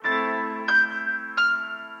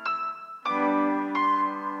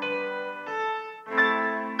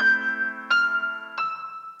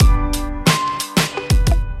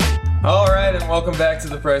welcome back to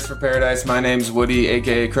The Price for Paradise. My name's Woody,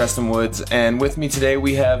 aka Creston Woods, and with me today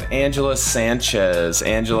we have Angela Sanchez.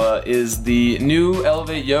 Angela is the new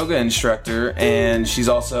Elevate Yoga instructor, and she's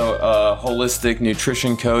also a holistic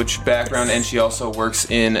nutrition coach background, and she also works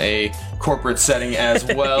in a corporate setting as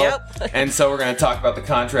well. Yep. And so we're going to talk about the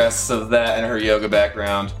contrasts of that and her yoga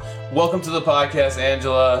background. Welcome to the podcast,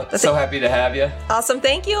 Angela. So happy to have you. Awesome.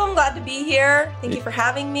 Thank you. I'm glad to be here. Thank you for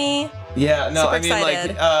having me. Yeah, no, Super I mean,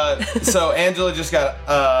 excited. so Angela just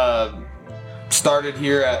got started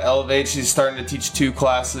here at Elevate. She's starting to teach 2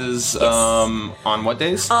 classes. Yes. On what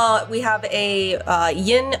days? We have a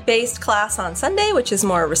yin-based class on Sunday, which is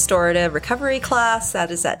more a restorative recovery class. That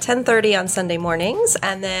is at 10:30 on Sunday mornings.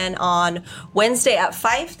 And then on Wednesday at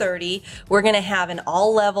 5:30, we're going to have an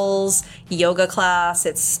all-levels yoga class.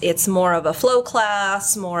 It's more of a flow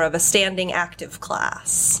class, more of a standing active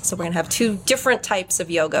class. So we're going to have 2 different types of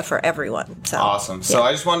yoga for everyone. So, awesome. So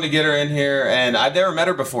I just wanted to get her in here, and I've never met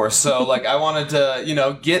her before. So, I wanted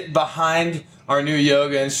to, get behind our new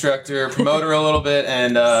yoga instructor, promote her a little bit,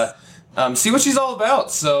 and see what she's all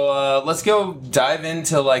about. So let's go dive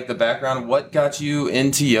into the background. What got you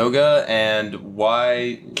into yoga and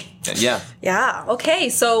why? Yeah. Okay.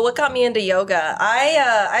 So what got me into yoga?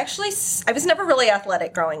 I was never really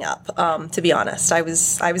athletic growing up. To be honest, I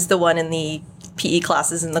was the one in the PE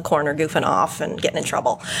classes in the corner goofing off and getting in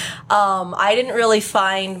trouble. I didn't really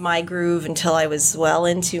find my groove until I was well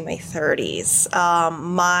into my 30s.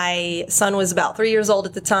 My son was about 3 years old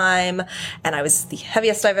at the time, and I was the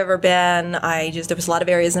heaviest I've ever been. There was a lot of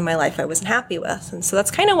areas in my life I wasn't happy with. And so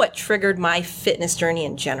that's kind of what triggered my fitness journey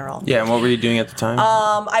in general. Yeah, and what were you doing at the time?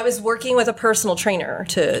 I was working with a personal trainer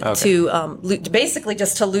to basically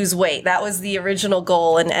just to lose weight. That was the original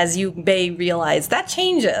goal. And as you may realize, that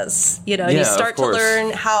changes. You start to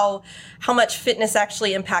learn how much fitness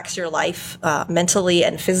actually impacts your life mentally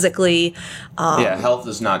and physically. Health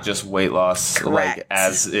is not just weight loss, correct.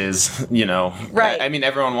 As is, Right. I mean,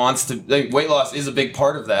 everyone wants to. Weight loss is a big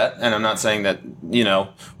part of that, and I'm not saying that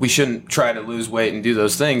we shouldn't try to lose weight and do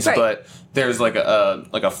those things, right. But there's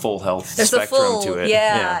a full health spectrum to it.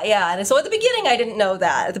 Yeah. And so at the beginning, I didn't know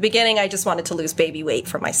that. At the beginning, I just wanted to lose baby weight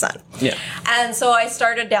for my son. Yeah. And so I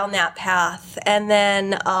started down that path, and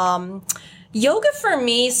then. Yoga for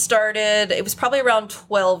me it was probably around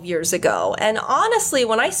 12 years ago. And honestly,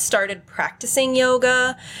 when I started practicing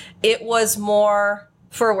yoga, it was more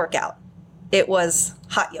for a workout. It was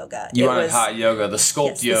hot yoga. You wanted hot yoga, the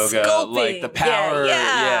sculpt yoga, sculpting. the power,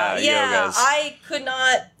 yogas. I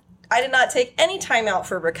did not take any time out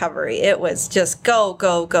for recovery. It was just go,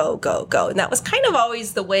 go, go, go, go. And that was kind of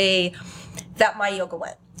always the way that my yoga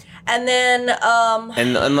went. And then,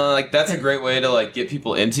 that's a great way to get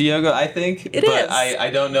people into yoga, I think. It but is.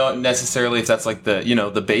 I don't know necessarily if that's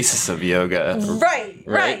the basis of yoga.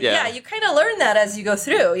 Right. Yeah. You kind of learn that as you go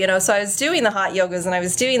through, So I was doing the hot yogas, and I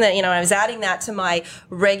was doing that, I was adding that to my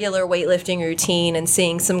regular weightlifting routine and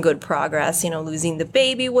seeing some good progress, losing the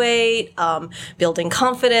baby weight, building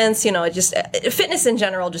confidence, fitness in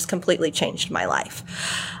general just completely changed my life.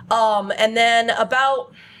 And then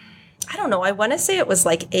about, I don't know, I want to say it was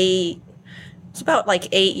about 8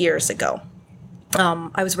 years ago.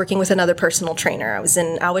 I was working with another personal trainer. I was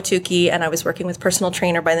in Ahwatukee, and I was working with a personal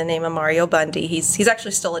trainer by the name of Mario Bundy. He's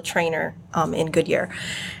actually still a trainer in Goodyear.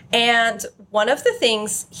 And one of the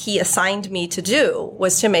things he assigned me to do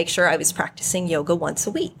was to make sure I was practicing yoga once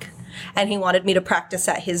a week. And he wanted me to practice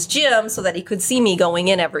at his gym so that he could see me going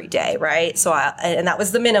in every day, right? And that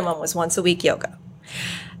was the minimum, was once a week yoga.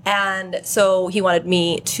 And so he wanted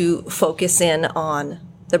me to focus in on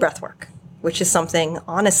the breath work, which is something,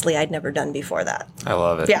 honestly, I'd never done before that. I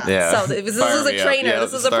love it. Yeah. So this was a trainer. Yeah,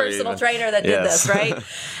 this was a personal trainer that did this, right?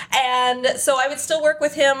 And so I would still work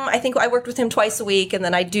with him. I think I worked with him twice a week, and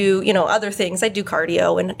then I do, other things. I do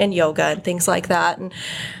cardio and yoga and things like that. And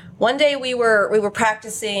one day we were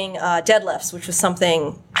practicing deadlifts, which was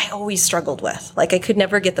something I always struggled with. I could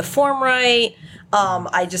never get the form right.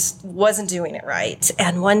 I just wasn't doing it right.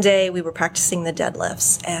 And one day we were practicing the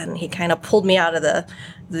deadlifts, and he kind of pulled me out of the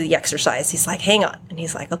exercise. He's like, hang on. And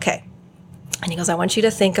he's like, okay. And he goes, I want you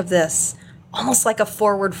to think of this almost like a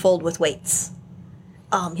forward fold with weights.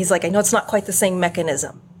 He's like, I know it's not quite the same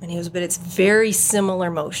mechanism. And he goes, but it's very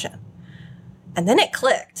similar motion. And then it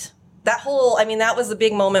clicked. That was the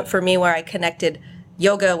big moment for me where I connected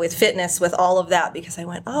yoga with fitness, with all of that, because I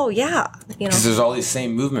went, oh yeah, because there's all these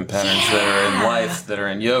same movement patterns that are in life that are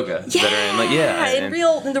in yoga, that are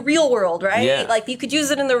in the real world, right? Yeah. Like you could use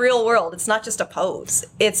it in the real world. It's not just a pose.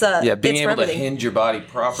 It's being able to everything. hinge your body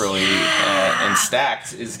properly and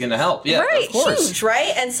stacked is going to help. Yeah, right, of course. Huge,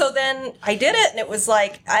 right? And so then I did it, and it was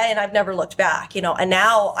like, I've never looked back, and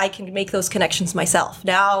now I can make those connections myself.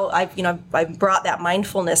 Now I've brought that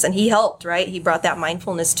mindfulness, and he helped, right? He brought that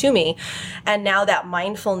mindfulness to me, and now that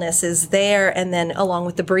mindfulness is there, and then along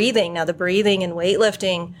with the breathing. Now the breathing and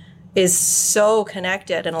weightlifting is so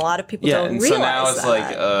connected, and a lot of people don't realize that. So now it's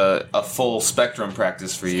like a full spectrum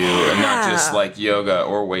practice for you, and not just like yoga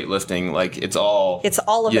or weightlifting. Like it's all of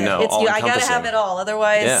it. All I gotta have it all,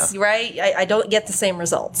 otherwise, right? I don't get the same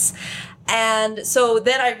results. And so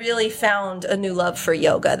then I really found a new love for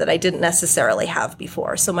yoga that I didn't necessarily have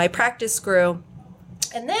before. So my practice grew,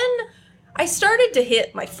 and then I started to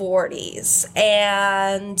hit my 40s,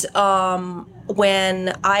 and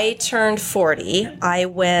when I turned 40, I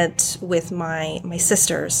went with my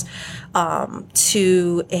sisters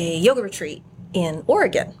to a yoga retreat in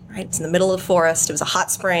Oregon, right? It's in the middle of the forest. It was a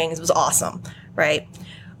hot springs. It was awesome, right?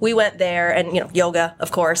 We went there, and, yoga,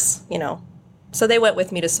 of course, so they went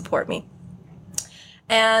with me to support me.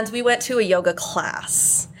 And we went to a yoga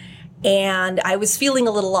class. And I was feeling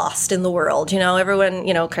a little lost in the world. Everyone,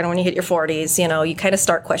 kind of when you hit your 40s, you kind of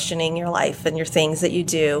start questioning your life and your things that you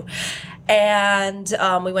do. And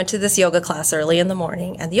we went to this yoga class early in the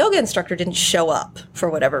morning, and the yoga instructor didn't show up for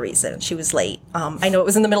whatever reason. She was late. I know it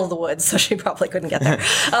was in the middle of the woods, so she probably couldn't get there.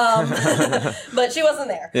 But she wasn't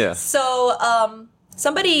there. Yeah. So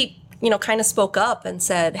somebody, kind of spoke up and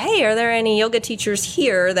said, hey, are there any yoga teachers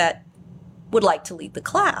here that would like to lead the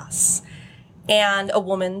class? And a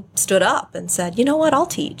woman stood up and said, you know what, I'll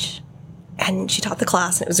teach. And she taught the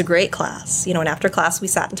class, and it was a great class. And after class, we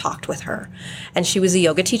sat and talked with her. And she was a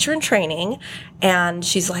yoga teacher in training. And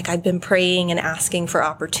she's like, I've been praying and asking for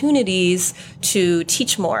opportunities to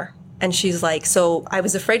teach more. And she's like, so I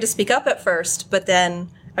was afraid to speak up at first, but then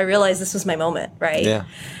I realized this was my moment, right? Yeah.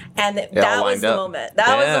 And that was the moment.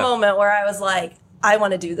 That was the moment where I was like, I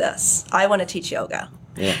want to do this. I want to teach yoga.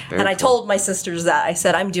 Yeah, and I told my sisters that. I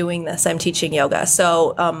said, I'm doing this. I'm teaching yoga.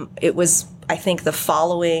 So it was, I think, the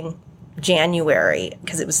following January,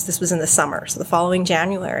 because this was in the summer. So the following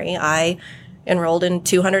January, I enrolled in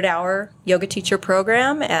 200-hour yoga teacher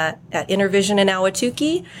program at Intervision in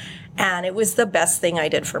Ahwatukee. And it was the best thing I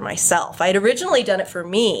did for myself. I had originally done it for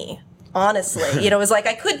me, honestly. It was like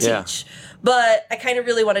I could teach, but I kind of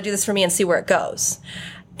really want to do this for me and see where it goes.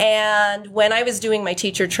 And when I was doing my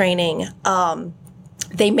teacher training,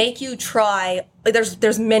 they make you try.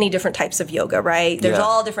 There's many different types of yoga, right? There's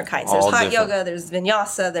all different kinds. There's hot yoga. There's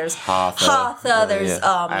vinyasa. There's hatha. There's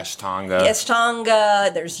ashtanga.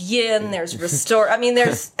 There's yin. There's restore.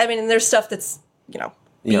 There's stuff that's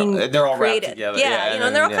being they're all created. wrapped together.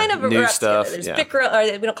 And they're all kind of new wrapped stuff. together. There's Bikram,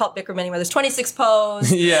 or we don't call it Bikram anymore. There's 26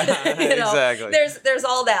 pose. Exactly. There's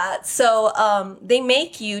all that. So they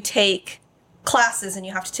make you take classes, and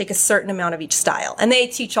you have to take a certain amount of each style, and they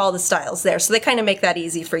teach all the styles there, so they kind of make that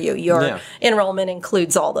easy for you. Your enrollment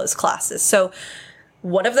includes all those classes. So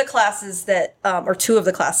one of the classes that or two of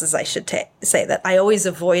the classes I should say that I always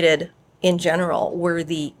avoided in general were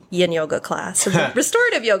the Yin Yoga class and the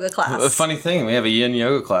restorative yoga class. A funny thing, we have a Yin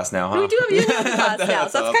Yoga class now, huh? We do have a Yin Yoga class now,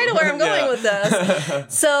 so that's kind of where I'm going with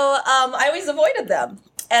this. So I always avoided them,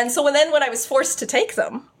 and so when I was forced to take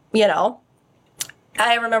them,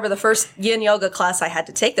 I remember the first Yin Yoga class I had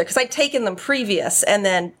to take there, because I'd taken them previous and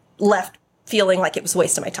then left feeling like it was a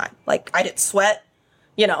waste of my time. Like I didn't sweat,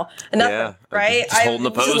 nothing, right? Just holding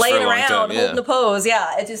the pose just laying for a long around, time, holding the pose. Yeah,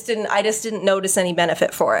 I just didn't notice any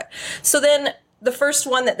benefit for it. So then the first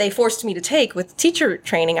one that they forced me to take with teacher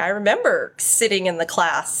training, I remember sitting in the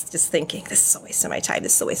class just thinking, this is a waste of my time.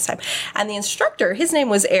 This is a waste of time. And the instructor, his name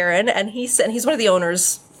was Aaron, and he said, he's one of the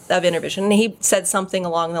owners of Intervision, and he said something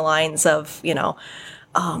along the lines of, you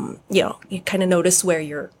kind of notice where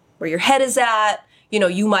your head is at.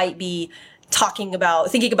 You might be thinking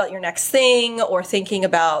about your next thing, or thinking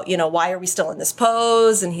about, why are we still in this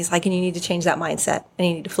pose? And he's like, and you need to change that mindset, and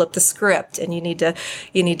you need to flip the script, and you need to,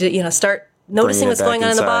 start noticing what's going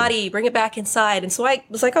on in the body, bring it back inside. And so I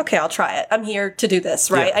was like, okay, I'll try it. I'm here to do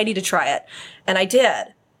this, right? Yeah. I need to try it. And I did.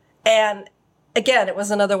 And again, it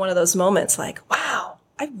was another one of those moments like, wow,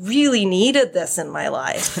 I really needed this in my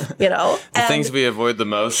life, The things we avoid the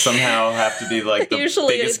most somehow have to be like the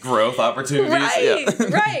biggest growth opportunities.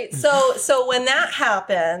 Right, right. So when that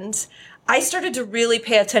happened, I started to really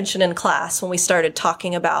pay attention in class when we started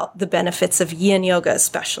talking about the benefits of yin yoga,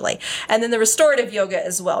 especially. And then the restorative yoga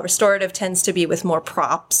as well. Restorative tends to be with more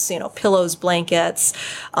props, pillows, blankets.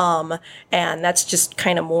 And that's just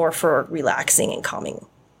kind of more for relaxing and calming.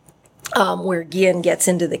 Where yin gets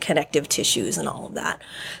into the connective tissues and all of that.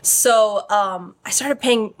 So I started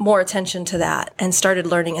paying more attention to that and started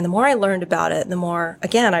learning. And the more I learned about it, the more,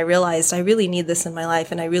 again, I realized I really need this in my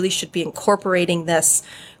life and I really should be incorporating this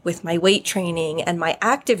with my weight training and my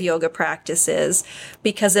active yoga practices,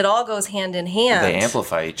 because it all goes hand in hand. They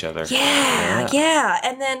amplify each other. Yeah.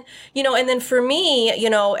 And then for me,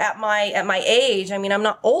 at my age, I mean, I'm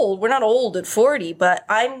not old. We're not old at 40, but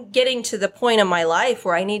I'm getting to the point in my life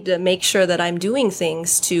where I need to make sure that I'm doing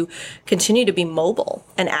things to continue to be mobile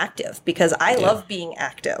and active, because I love being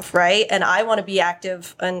active, right? And I want to be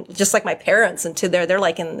active, and just like my parents, and they're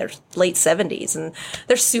like in their late 70s and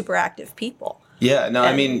they're super active people. Yeah, no,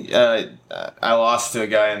 I mean, I lost to a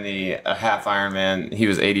guy in the half Ironman. He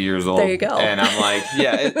was 80 years old. There you go. And I'm like,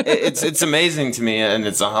 it's amazing to me, and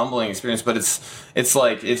it's a humbling experience. But it's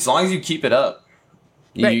like, as long as you keep it up,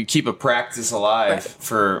 you keep a practice alive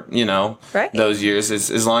for those years.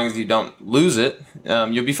 As long as you don't lose it,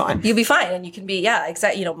 you'll be fine. You'll be fine, and you can be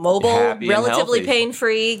mobile, happy, relatively pain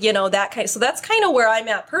free. That kind. So that's kind of where I'm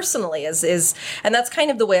at personally. And that's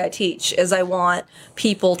kind of the way I teach. Is I want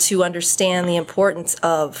people to understand the importance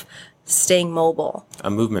of staying mobile. A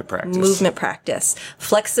movement practice.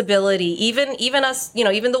 Flexibility. Even us.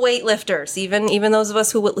 Even the weightlifters. Even those of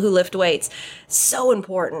us who lift weights. So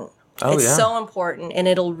important. It's so important, and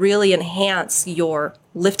it'll really enhance your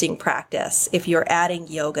lifting practice if you're adding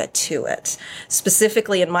yoga to it.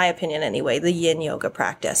 Specifically, in my opinion anyway, the yin yoga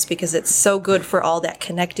practice, because it's so good for all that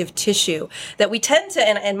connective tissue that we tend to,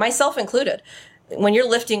 and myself included, when you're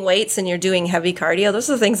lifting weights and you're doing heavy cardio, those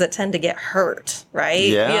are the things that tend to get hurt, right?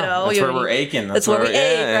 Yeah, that's where we're aching. That's where we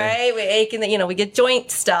ache, right? We ache, and we get joint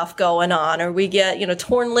stuff going on, or we get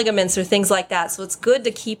torn ligaments or things like that. So it's good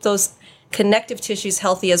to keep those connective tissues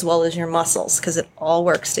healthy as well as your muscles, because it all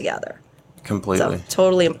works together. Completely. So,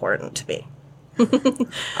 totally important to me.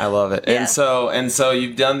 I love it. Yeah. And so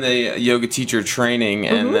you've done the yoga teacher training,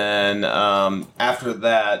 and then after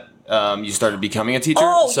that, you started becoming a teacher?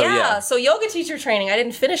 So yoga teacher training, I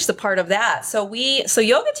didn't finish the part of that. So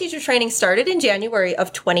yoga teacher training started in January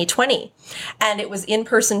of 2020, and it was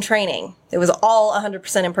in-person training. It was all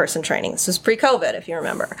 100% in-person training. This was pre-COVID, if you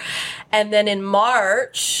remember. And then in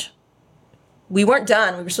March, we weren't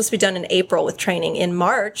done. We were supposed to be done in April with training. In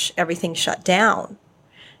March, everything shut down,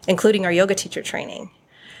 including our yoga teacher training.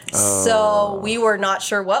 So we were not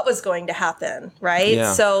sure what was going to happen, right?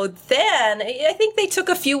 Yeah. So then I think they took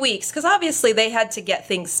a few weeks, because obviously they had to get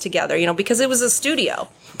things together, because it was a studio.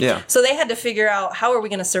 Yeah. So they had to figure out, how are we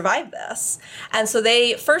going to survive this? And so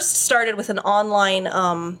they first started with an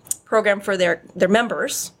online program for their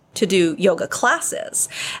members to do yoga classes.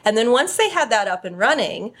 And then once they had that up and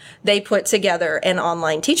running, they put together an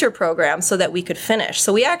online teacher program so that we could finish.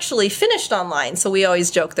 So we actually finished online. So we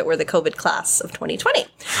always joke that we're the COVID class of 2020.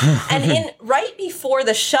 And right before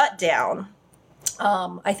the shutdown,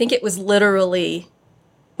 I think it was literally,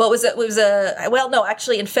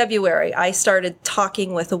 actually in February, I started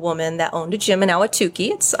talking with a woman that owned a gym in Ahwatukee.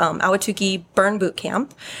 It's Ahwatukee Burn Boot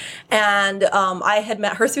Camp. And I had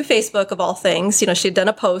met her through Facebook, of all things. She had done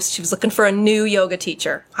a post. She was looking for a new yoga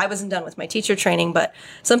teacher. I wasn't done with my teacher training, but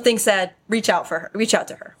something said, reach out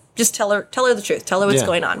to her. Just tell her the truth. Tell her what's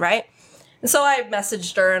going on, right? And so I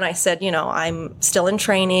messaged her and I said, I'm still in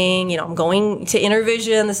training. I'm going to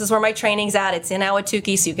Intervision. This is where my training's at. It's in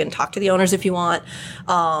Ahwatukee, so you can talk to the owners if you want.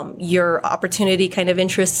 Your opportunity kind of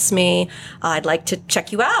interests me. I'd like to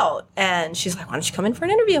check you out. And she's like, why don't you come in for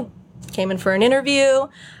an interview? Came in for an interview.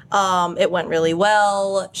 It went really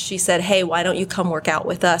well. She said, hey, why don't you come work out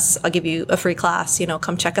with us? I'll give you a free class.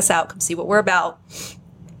 Come check us out. Come see what we're about.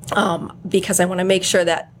 Because I want to make sure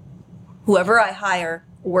that whoever I hire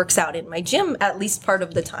works out in my gym at least part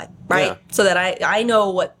of the time, right? Yeah. So that I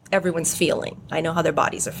know what everyone's feeling. I know how their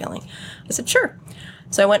bodies are feeling. I said, sure.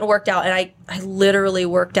 So I went and worked out, and I literally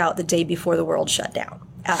worked out the day before the world shut down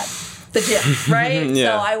at the gym, right?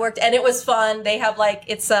 Yeah. So I worked, and it was fun. They have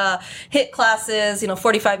it's HIIT classes,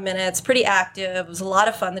 45 minutes, pretty active. It was a lot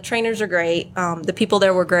of fun. The trainers are great. The people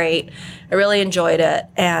there were great. I really enjoyed it.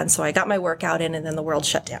 And so I got my workout in, and then the world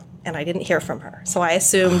shut down, and I didn't hear from her. So I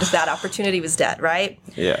assumed that opportunity was dead, right?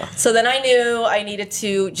 Yeah. So then I knew I needed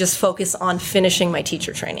to just focus on finishing my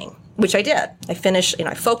teacher training, which I did. I finished,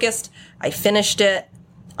 I focused. I finished it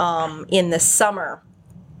in the summer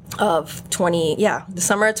of the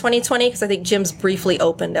summer of 2020, because I think gyms briefly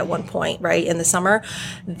opened at one point, right, in the summer.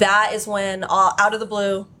 That is when, out of the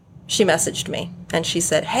blue, she messaged me and she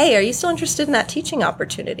said, "Hey, are you still interested in that teaching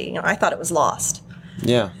opportunity?" You know, I thought it was lost.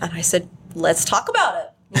 Yeah. And I said, "Let's talk about it."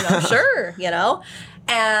 You know, sure, you know.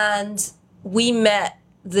 And we met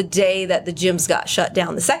the day that the gyms got shut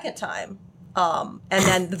down the second time. And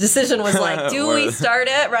then the decision was like, do we start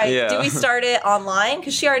it, right? Yeah. Do we start it online?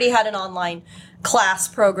 Because she already had an online class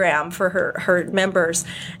program for her members.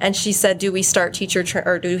 And she said, do we start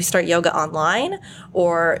or do we start yoga online,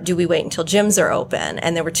 or do we wait until gyms are open?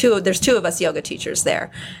 And there's two of us yoga teachers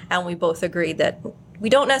there. And we both agreed that we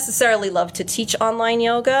don't necessarily love to teach online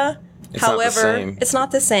yoga. However, it's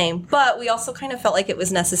not the same. But we also kind of felt like it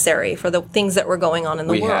was necessary for the things that were going on in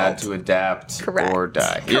the world. We had to adapt or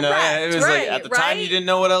die. Correct. You know, it was like at the time you didn't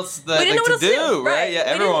know what else to do, right? Yeah,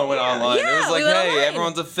 everyone went online. It was like, hey,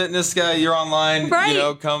 everyone's a fitness guy. You're online. You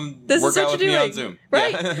know, come work out with me on Zoom.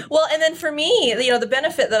 Right. Yeah. Well, and then for me, you know, the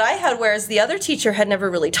benefit that I had, whereas the other teacher had never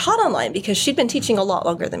really taught online because she'd been teaching a lot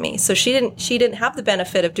longer than me, so she didn't have the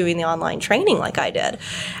benefit of doing the online training like I did.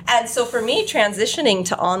 And so for me, transitioning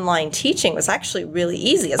to online teaching was actually really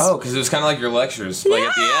easy. Because it was kind of like your lectures, like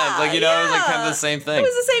at the end, like, you know, it was like kind of the same thing. It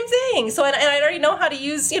was the same thing. So, and I already know how to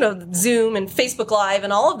use, you know, Zoom and Facebook Live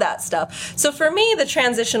and all of that stuff. So for me, the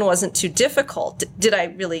transition wasn't too difficult. Did I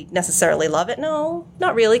really necessarily love it? No,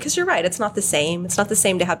 not really, because you're right. It's not the same. It's not the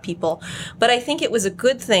same to have people. But I think it was a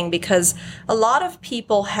good thing because a lot of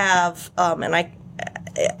people have, and I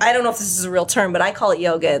don't know if this is a real term, but I call it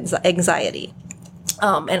yoga anxiety.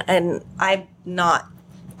 And I'm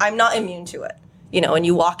not immune to it. You know, and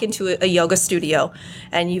you walk into a yoga studio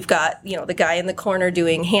and you've got, you know, the guy in the corner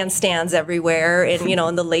doing handstands everywhere and, you know,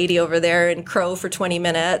 and the lady over there in crow for 20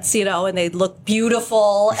 minutes, you know, and they look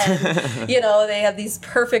beautiful and, you know, they have these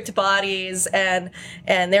perfect bodies and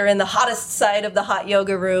they're in the hottest side of the hot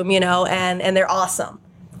yoga room, you know, and they're awesome.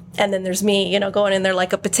 And then there's me, you know, going in there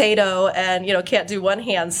like a potato and, you know, can't do one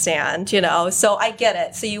handstand, you know. So I get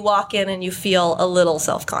it. So you walk in and you feel a little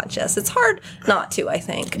self-conscious. It's hard not to, I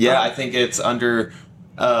think. Yeah, I think it's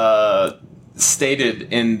stated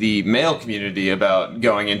in the male community about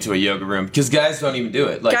going into a yoga room because guys don't even do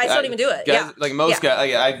it. Like, guys don't even do it. Guys, like most guys,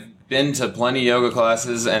 like, I've been to plenty of yoga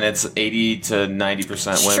classes and it's 80 to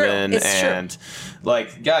 90% women. It's true.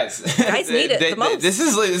 Like, guys need it the most. This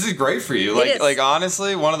is great for you. Like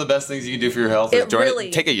honestly, one of the best things you can do for your health is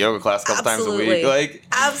take a yoga class a couple times a week. Like,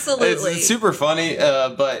 absolutely, it's super funny.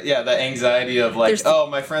 But yeah, the anxiety of like,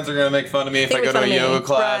 my friends are gonna make fun of me if I go to a yoga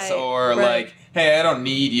class, or like, hey, I don't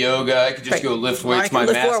need yoga. I could just go lift weights. My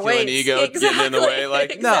masculine ego getting in the way.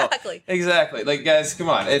 Like, no, exactly. Like, guys, come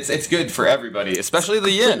on. It's good for everybody, especially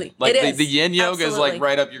the yin. Like, the yin yoga is like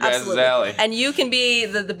right up your guys' alley. And you can be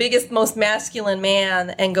the biggest, most masculine man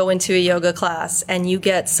and go into a yoga class, and you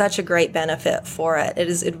get such a great benefit for it.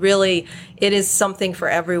 It is something for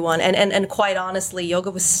everyone. And quite honestly,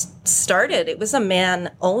 yoga was started. It was a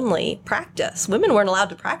man-only practice. Women weren't allowed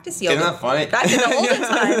to practice yoga. Isn't that funny? Back in the olden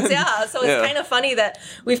times, yeah. So it's kind of funny that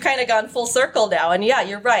we've kind of gone full circle now. And yeah,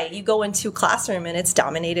 you're right. You go into a classroom and it's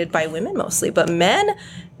dominated by women mostly, but men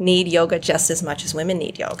need yoga just as much as women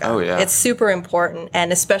need yoga. Oh, yeah. It's super important,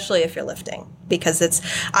 and especially if you're lifting, because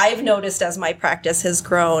I've noticed as my practice has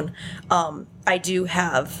grown, I do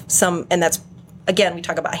have some, and that's, again, we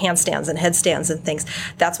talk about handstands and headstands and things.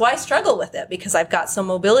 That's why I struggle with it, because I've got some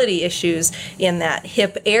mobility issues in that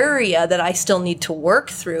hip area that I still need to work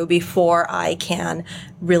through before I can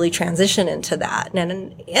really transition into that.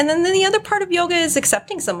 And then the other part of yoga is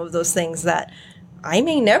accepting some of those things that I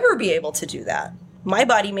may never be able to do that. My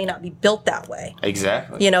body may not be built that way.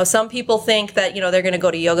 Exactly. You know, some people think that, you know, they're going to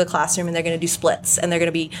go to yoga classroom and they're going to do splits and they're going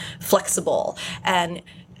to be flexible. And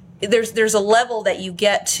there's a level that you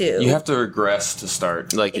get to. You have to regress to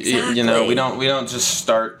start. Like, exactly. You know, we don't just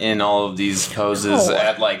start in all of these poses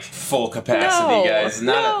at like full capacity, guys.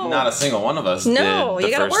 Not a single one, of us did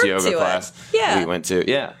the first yoga class we went to.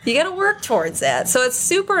 Yeah. You got to work towards that. So it's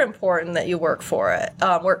super important that you work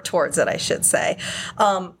towards it, I should say.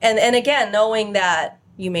 And again, knowing that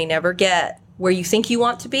you may never get where you think you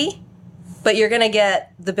want to be, but you're going to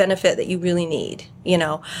get the benefit that you really need, you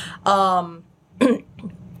know.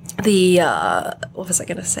 What was I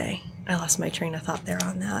going to say? I lost my train of thought there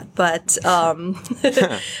on that, but and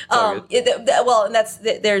that's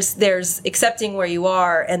there's accepting where you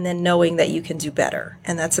are and then knowing that you can do better,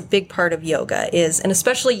 and that's a big part of yoga and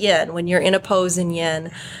especially yin. When you're in a pose in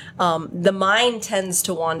yin, the mind tends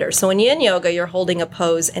to wander. So in yin yoga, you're holding a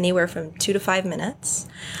pose anywhere from 2 to 5 minutes,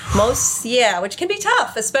 which can be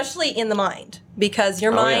tough, especially in the mind, because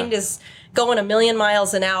your mind is going a million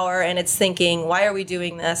miles an hour and it's thinking, why are we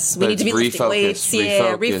doing this? We need to be lifting weights.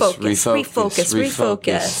 Yeah,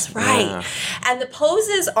 refocus. Right. Yeah. And the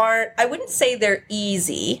poses aren't, I wouldn't say they're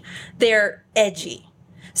easy. They're edgy.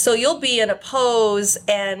 So you'll be in a pose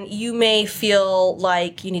and you may feel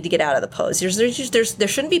like you need to get out of the pose. There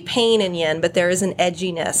shouldn't be pain in yin, but there is an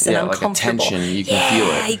edginess and uncomfortable. Like a tension. You can feel it.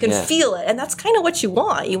 Yeah, you can feel it. And that's kind of what you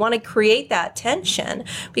want. You want to create that tension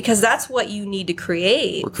because that's what you need to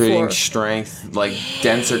create. We're creating strength, like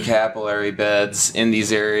denser capillary beds in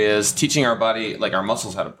these areas, teaching our body, like our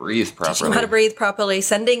muscles, how to breathe properly. Teaching them how to breathe properly,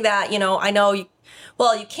 sending that, I know you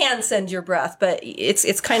can send your breath, but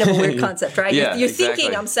it's kind of a weird concept, right? Yeah, you're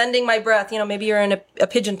thinking, I'm sending my breath, maybe you're in a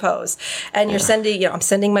pigeon pose and you're sending, I'm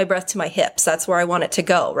sending my breath to my hips. That's where I want it to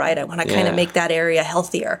go, right? I want to kind of make that area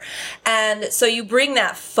healthier. And so you bring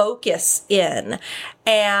that focus in.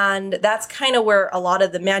 And that's kind of where a lot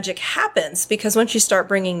of the magic happens because once you start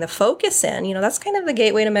bringing the focus in, that's kind of the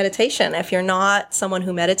gateway to meditation. If you're not someone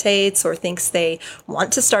who meditates or thinks they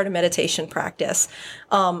want to start a meditation practice,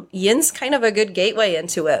 Yin's kind of a good gateway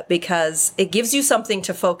into it because it gives you something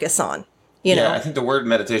to focus on. I think the word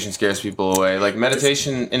meditation scares people away. Like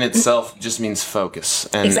meditation in itself just means focus.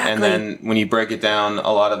 And then when you break it down,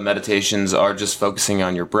 a lot of meditations are just focusing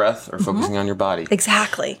on your breath or focusing on your body.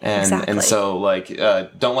 Exactly. And so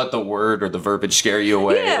don't let the word or the verbiage scare you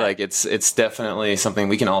away. Yeah. Like it's definitely something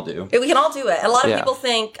we can all do. We can all do it. A lot of people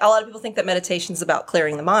think that meditation is about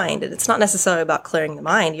clearing the mind, and it's not necessarily about clearing the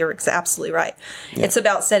mind. You're absolutely right. Yeah. It's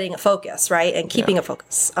about setting a focus, right? And keeping a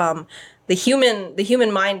focus. The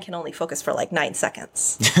human mind can only focus for like 9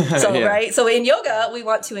 seconds. So, right? So in yoga, we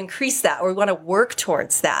want to increase that, or we want to work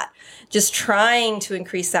towards that, just trying to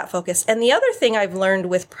increase that focus. And the other thing I've learned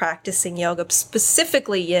with practicing yoga,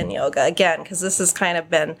 specifically yin yoga, again, because this has kind of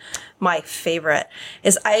been my favorite,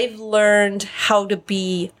 is I've learned how to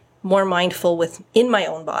be more mindful within my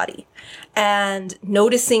own body and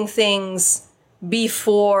noticing things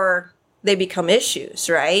before they become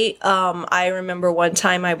issues, right? I remember one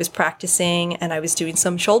time I was practicing and I was doing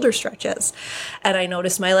some shoulder stretches and I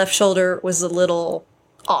noticed my left shoulder was a little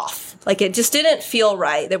off. Like it just didn't feel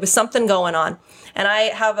right. There was something going on. And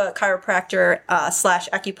I have a chiropractor /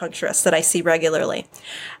 acupuncturist that I see regularly.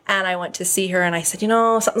 And I went to see her and I said,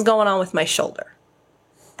 something's going on with my shoulder.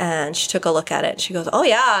 And she took a look at it and she goes, oh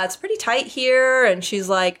yeah, it's pretty tight here. And she's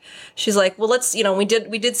like, well, let's, we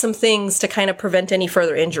did some things to kind of prevent any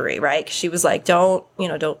further injury, right? 'Cause she was like, don't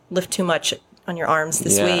lift too much on your arms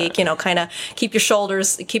this week, kind of keep your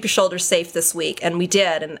shoulders safe this week. And we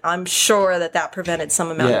did. And I'm sure that prevented some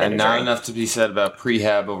amount of injury. And not enough to be said about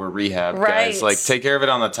prehab over rehab, right. Guys. Like take care of it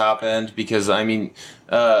on the top end because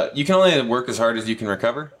you can only work as hard as you can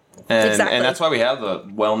recover. And that's why we have the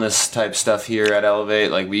wellness type stuff here at Elevate.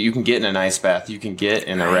 Like you can get in an ice bath, you can get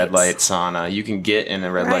in a red light sauna, you can get in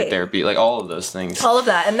a red light therapy, like all of those things. All of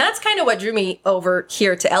that. And that's kind of what drew me over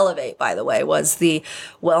here to Elevate, by the way, was the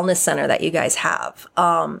wellness center that you guys have.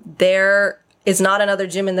 There is not another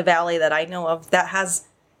gym in the Valley that I know of that has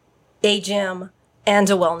a gym and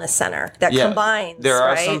a wellness center that combines. There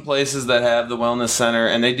are some places that have the wellness center,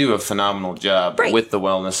 and they do a phenomenal job with the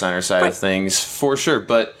wellness center side of things, for sure.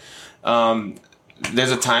 But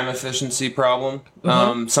there's a time efficiency problem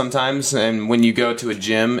sometimes, and when you go to a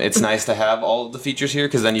gym, it's nice to have all of the features here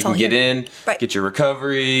because then you can get in, get your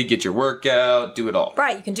recovery, get your workout, do it all.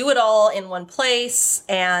 Right, you can do it all in one place,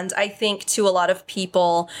 and I think to a lot of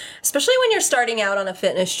people, especially when you're starting out on a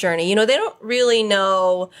fitness journey, they don't really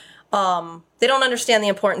know. They don't understand the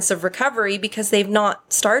importance of recovery because they've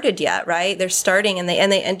not started yet, right? They're starting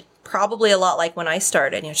and probably a lot like when I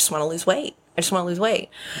started, just want to lose weight. I just want to lose weight.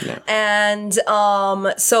 Yeah. And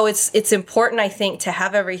so it's important, I think, to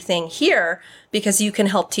have everything here because you can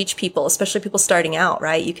help teach people, especially people starting out,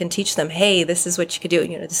 right? You can teach them, hey, this is what you could do.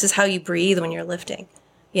 This is how you breathe when you're lifting.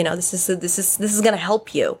 This is going to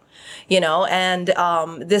help you. And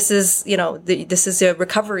this is a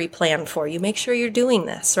recovery plan for you. Make sure you're doing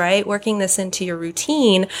this, right? Working this into your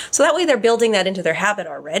routine. So that way they're building that into their habit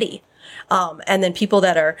already. And then people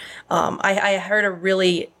that are, I heard a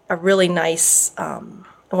really nice,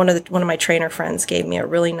 one of my trainer friends gave me a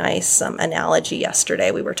really nice analogy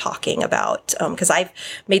yesterday. We were talking about, because I've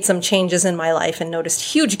made some changes in my life and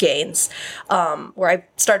noticed huge gains, where I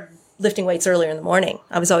started lifting weights earlier in the morning.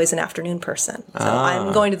 I was always an afternoon person. So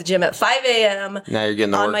I'm going to the gym at 5 a.m. Now you're getting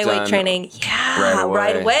the on work my weight training. Yeah,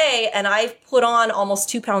 right away. And I've put on almost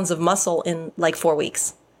 2 pounds of muscle in like 4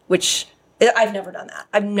 weeks, which I've never done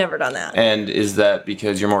that. And is that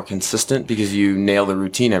because you're more consistent? Because you nail the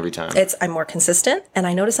routine every time? I'm more consistent, and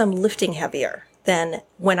I notice I'm lifting heavier. than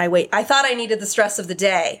when I wait. I thought I needed the stress of the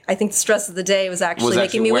day. I think the stress of the day was actually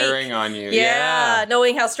making me weak. Wearing on you. Yeah,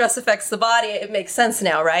 knowing how stress affects the body, it makes sense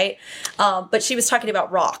now, right? But she was talking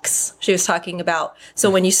about rocks. She was talking about, so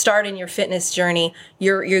when you start in your fitness journey,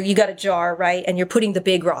 you got a jar, right? And you're putting the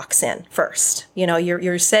big rocks in first. You know,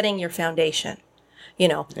 you're setting your foundation. You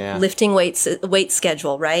know, lifting weights, weight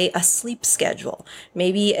schedule, right? A sleep schedule,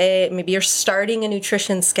 maybe you're starting a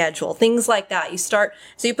nutrition schedule, things like that. So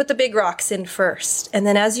you put the big rocks in first. And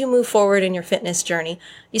then as you move forward in your fitness journey,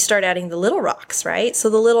 you start adding the little rocks, right? So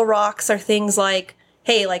the little rocks are things like,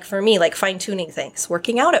 hey, like for me, like fine tuning things,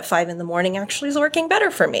 working out at 5 a.m. actually is working better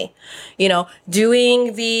for me. You know,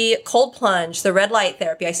 doing the cold plunge, the red light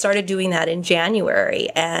therapy. I started doing that in January,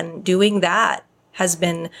 and doing that has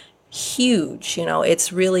been huge. You know,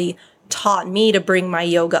 it's really taught me to bring my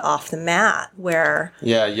yoga off the mat, where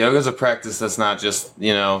yoga is a practice that's not just,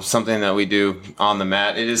 you know, something that we do on the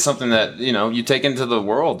mat. It is something that, you know, you take into the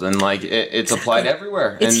world, and like it's applied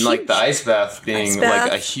everywhere. It's and huge. Like the ice bath being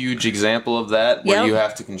like a huge example of that, where you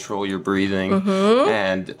have to control your breathing,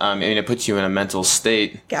 and I mean, it puts you in a mental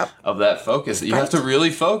state of that focus. You have to really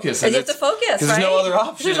focus. And you have to focus, because there's no other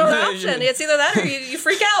option. There's no other option. It's either that or you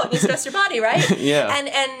freak out and you stress your body, right?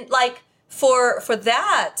 And like, For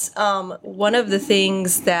that, one of the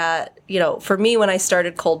things that, you know, for me when I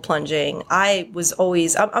started cold plunging, I'm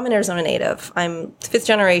an Arizona native. I'm 5th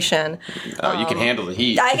generation. Oh, you can handle the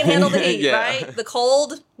heat. I can handle the heat, right? The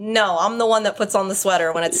cold, no. I'm the one that puts on the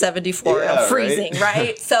sweater when it's 74 and I'm freezing,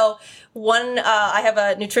 right? So I have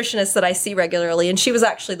a nutritionist that I see regularly, and she was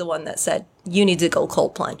actually the one that said, you need to go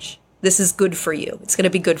cold plunge. This is good for you. It's going to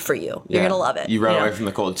be good for you. You're going to love it. You run away from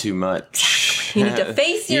the cold too much. You need to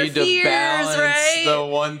face your fears, you need to balance right? the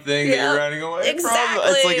one thing that you're running away from.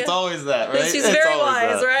 It's like, it's always that, right? She's very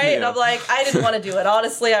wise, right? Yeah. And I'm like, I didn't want to do it.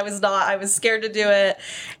 Honestly, I was not. I was scared to do it.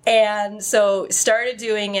 And so started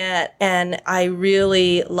doing it, and I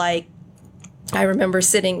really I remember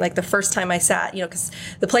sitting, like the first time I sat, you know, because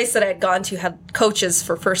the place that I had gone to had coaches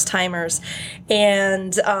for first timers,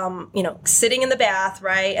 and you know, sitting in the bath,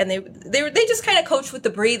 right, and they just kind of coach with the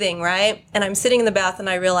breathing, right, and I'm sitting in the bath and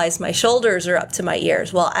I realized my shoulders are up to my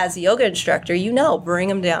ears. Well, as a yoga instructor, you know, bring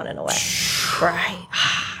them down in a way, right.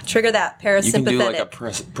 Trigger that parasympathetic. You can do like a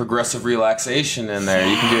progressive relaxation in there.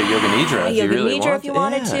 You can do a yoga nidra if you really want. If you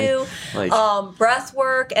wanted to. Like, breath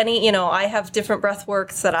work. I have different breath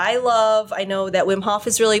works that I love. I know that Wim Hof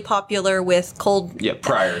is really popular with cold. Yeah,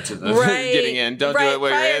 prior to the getting in. Don't do it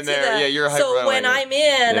when you're in there. You're hyperventilating. So when I'm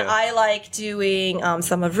in, I like doing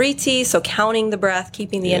samavriti, so counting the breath,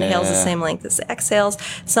 keeping the inhales the same length as the exhales.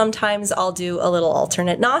 Sometimes I'll do a little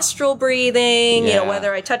alternate nostril breathing. You know,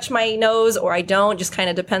 whether I touch my nose or I don't, just kind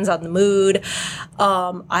of depends on the mood.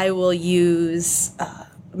 I will use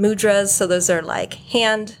mudras, so those are like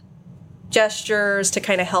hand gestures to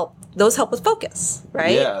kind of help with focus,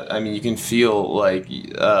 right? Yeah, I mean, you can feel like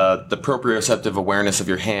the proprioceptive awareness of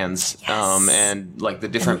your hands, and like the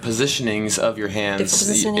different positionings of your hands.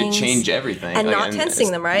 It change everything, and not tensing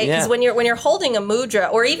them, right? Because when you're holding a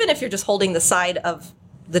mudra, or even if you're just holding the side of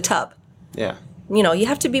the tub, you know, you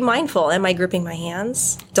have to be mindful. Am I gripping my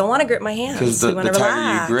hands? Don't want to grip my hands. Because the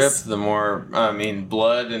tighter you grip, the more,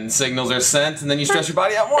 blood and signals are sent, and then you stress your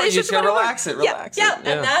body out more. You just gotta relax it.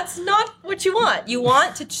 And that's not what you want. You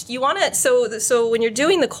want it. So when you're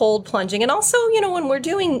doing the cold plunging, and also, you know, when we're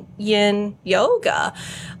doing Yin Yoga,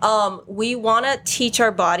 we want to teach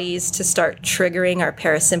our bodies to start triggering our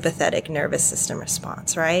parasympathetic nervous system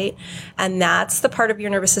response, right? And that's the part of your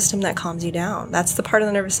nervous system that calms you down. That's the part of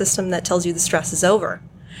the nervous system that tells you the stress is over.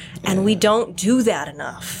 And we don't do that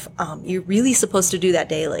enough. You're really supposed to do that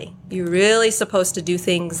daily. You're really supposed to do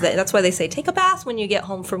things that's why they say take a bath when you get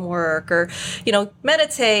home from work, or, you know,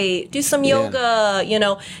 meditate, do some yoga. You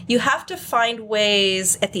know, you have to find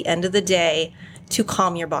ways at the end of the day to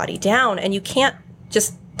calm your body down, and you can't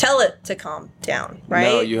just tell it to calm down, right?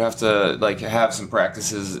 No, you have to have some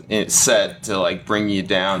practices set to bring you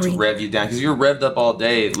down, to rev you down, because you're revved up all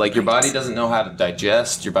day. Like your body doesn't know how to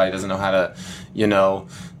digest. Your body doesn't know how to,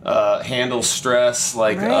 handle stress.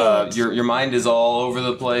 Your mind is all over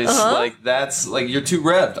the place. That's you're too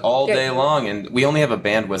revved all day long, and we only have a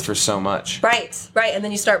bandwidth for so much. Right, and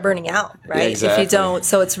then you start burning out, right? Exactly. If you don't.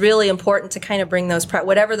 So it's really important to kind of bring those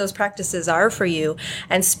whatever those practices are for you,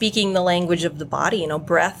 and speaking the language of the body. You know,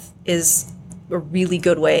 breath is a really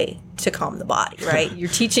good way to calm the body, right? You're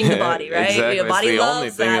teaching the body, right? Exactly. Your body it's the only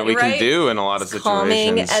thing that we can do in a lot of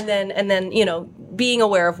situations. Calming, and then being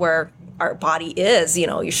aware of where our body is.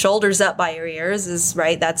 Your shoulders up by your ears is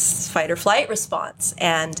right. That's fight or flight response.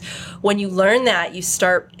 And when you learn that, you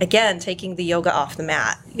start again taking the yoga off the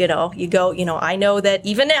mat. You go. I know that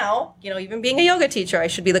even now, even being a yoga teacher, I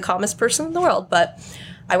should be the calmest person in the world, but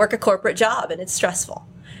I work a corporate job and it's stressful.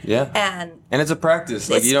 Yeah. And it's a practice.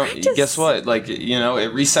 Like guess what? Like,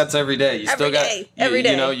 it resets every day. You still got every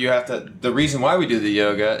day. You have to, the reason why we do the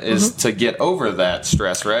yoga is to get over that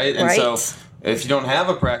stress, right? And so if you don't have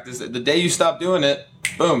a practice, the day you stop doing it,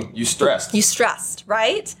 boom, you stressed. You stressed,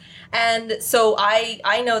 right? And so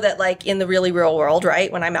I know that like in the really real world,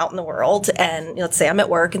 right? When I'm out in the world and let's say I'm at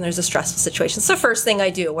work and there's a stressful situation. It's the first thing I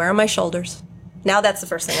do. Where are my shoulders? Now that's the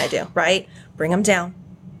first thing I do, right? Bring them down.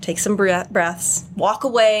 Take some breaths, walk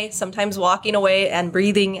away, sometimes walking away and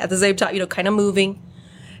breathing at the same time, kind of moving,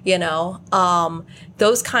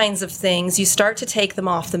 those kinds of things, you start to take them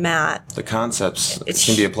off the mat. The concepts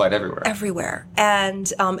can be applied everywhere. Everywhere.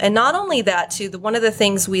 And not only that, too, one of the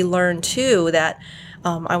things we learned, too, that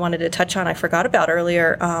I wanted to touch on, I forgot about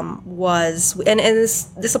earlier, was, and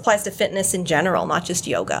this applies to fitness in general, not just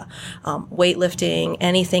yoga, weightlifting,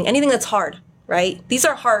 anything that's hard. Right? These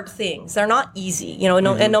are hard things. They're not easy,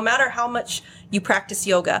 and no matter how much you practice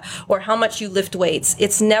yoga or how much you lift weights,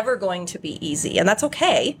 it's never going to be easy. And that's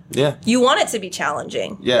okay. Yeah. You want it to be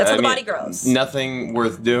challenging. Yeah. That's how the body grows. Nothing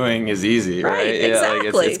worth doing is easy, right?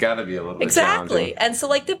 Exactly. Yeah, it's got to be a little bit challenging. And so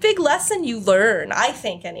like the big lesson you learn, I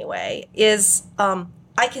think anyway, is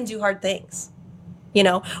I can do hard things.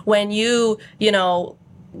 When you,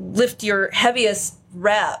 lift your heaviest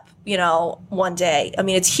rep, one day. I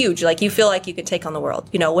mean, it's huge. Like you feel like you could take on the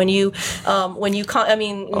world. When you the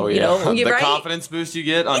confidence boost you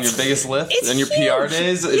get on your biggest lift and your huge. PR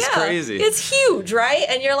days is crazy. It's huge, right?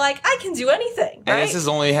 And you're like, I can do anything. Right? And this is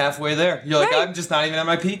only halfway there. You're like, I'm just not even at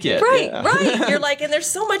my peak yet. Right. You're like, and there's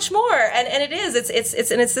so much more. And it is.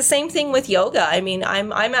 It's the same thing with yoga. I mean,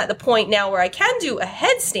 I'm at the point now where I can do a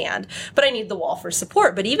headstand, but I need the wall for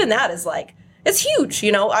support. But even that is like, it's huge,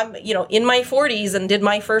 I'm, in my 40s and did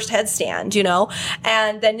my first headstand,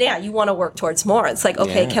 and then, you want to work towards more. It's like,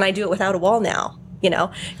 okay, can I do it without a wall now?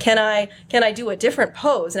 Can I do a different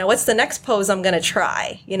pose? Now, what's the next pose I'm going to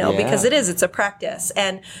try? Because it's a practice.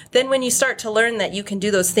 And then when you start to learn that you can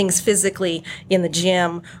do those things physically in the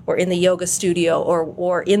gym or in the yoga studio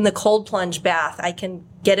or in the cold plunge bath, I can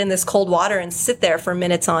get in this cold water and sit there for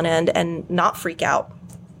minutes on end and not freak out.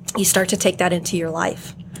 You start to take that into your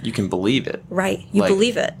life. You can believe it. Right. You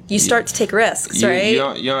believe it. You start to take risks, right? You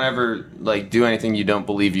don't ever do anything you don't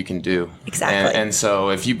believe you can do. Exactly. And so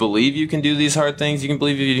if you believe you can do these hard things, you can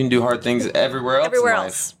believe you can do hard things everywhere else in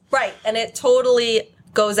life. Right. And it totally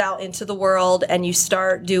goes out into the world and you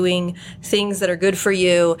start doing things that are good for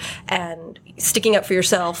you and sticking up for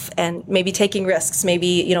yourself and maybe taking risks,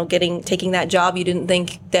 maybe, taking that job you didn't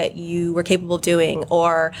think that you were capable of doing.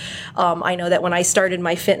 Or I know that when I started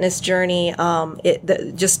my fitness journey,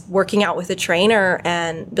 just working out with a trainer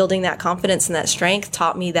and building that confidence and that strength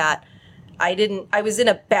taught me that I was in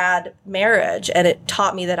a bad marriage, and it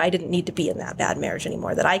taught me that I didn't need to be in that bad marriage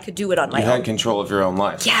anymore, that I could do it on my own. You had control of your own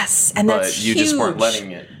life. Yes, and that's huge. But you just weren't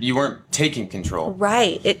letting it. You weren't taking control.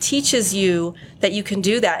 Right. It teaches you that you can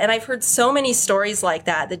do that. And I've heard so many stories like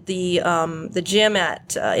that, that the gym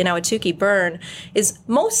at in Ahwatukee Burn is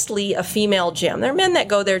mostly a female gym. There are men that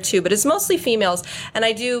go there too, but it's mostly females. And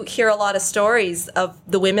I do hear a lot of stories of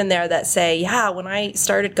the women there that say, when I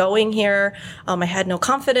started going here, I had no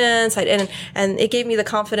confidence. And it gave me the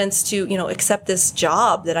confidence to, accept this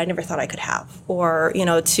job that I never thought I could have. Or,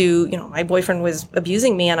 my boyfriend was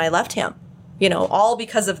abusing me and I left him, all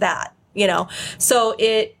because of that, So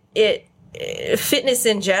fitness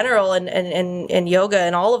in general and yoga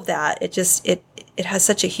and all of that, it has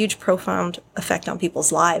such a huge, profound effect on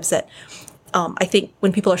people's lives that I think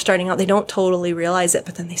when people are starting out, they don't totally realize it,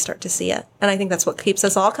 but then they start to see it. And I think that's what keeps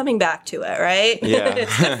us all coming back to it, right? Yeah.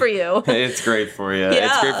 It's good for you. It's great for you. Yeah.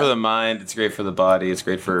 It's great for the mind. It's great for the body. It's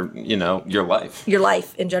great for, your life. Your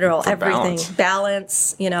life in general, for everything.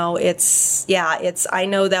 Balance, I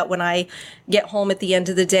know that when I get home at the end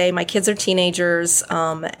of the day, my kids are teenagers,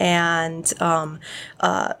 and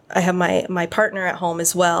I have my partner at home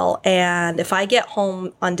as well. And if I get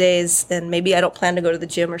home on days and maybe I don't plan to go to the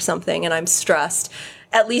gym or something and I'm stressed,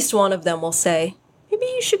 at least one of them will say, maybe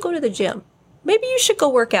you should go to the gym. Maybe you should go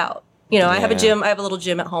work out. I have a gym. I have a little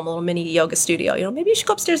gym at home, a little mini yoga studio. Maybe you should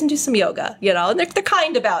go upstairs and do some yoga, and they're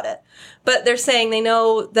kind about it. But they're saying they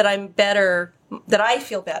know that I'm better, that I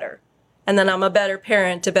feel better. And then I'm a better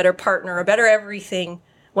parent, a better partner, a better everything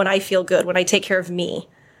when I feel good, when I take care of me.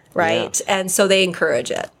 Right. Yeah. And so they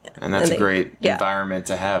encourage it. And that's a great environment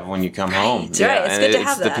to have when you come home. Right. Yeah, it's good to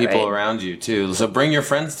have that. It's the people around you too. So bring your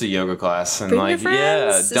friends to yoga class and bring your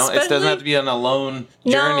friends, it doesn't have to be an alone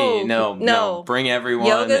journey. No. Bring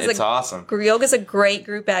everyone. It's awesome. Yoga's a great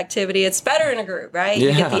group activity. It's better in a group, right? Yeah.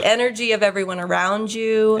 You get the energy of everyone around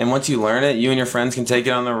you. And once you learn it, you and your friends can take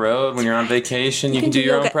it on the road when you're on vacation. You can do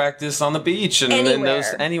your own practice on the beach and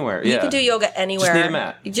anywhere. You can do yoga anywhere. Just need a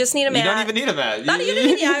mat. You just need a mat. You don't even need a mat. Not even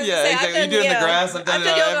exactly. You do it in the grass. I've done it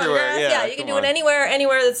everywhere. Yeah, you can do it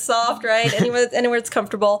anywhere that's soft, right? Anywhere that's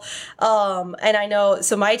comfortable. And I know,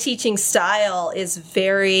 so my teaching style is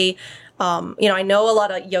very, I know a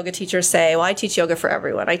lot of yoga teachers say, well, I teach yoga for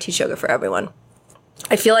everyone. I teach yoga for everyone.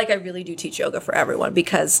 I feel like I really do teach yoga for everyone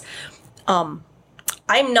because I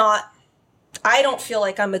don't feel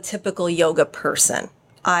like I'm a typical yoga person.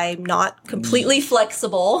 I'm not completely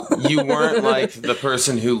flexible. You weren't like the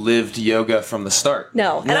person who lived yoga from the start.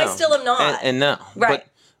 No. And I still am not. And no. Right.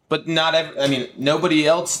 But not nobody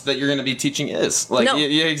else that you're going to be teaching is. Like,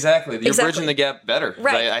 yeah, exactly. You're bridging the gap better.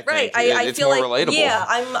 Right, I think. I feel more relatable. Yeah,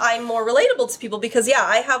 I'm more relatable to people because,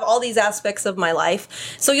 I have all these aspects of my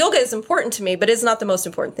life. So yoga is important to me, but it's not the most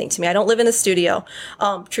important thing to me. I don't live in a studio.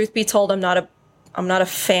 Truth be told, I'm not a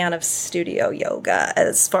fan of studio yoga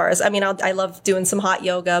as far as, I love doing some hot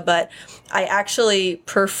yoga, but I actually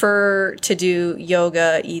prefer to do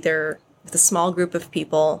yoga either with a small group of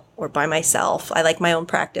people or by myself. I like my own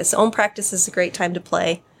practice. Own practice is a great time to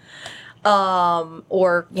play.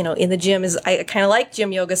 Or, in the gym I kind of like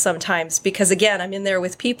gym yoga sometimes because again, I'm in there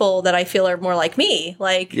with people that I feel are more like me.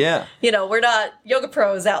 Like, we're not yoga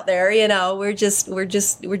pros out there, we're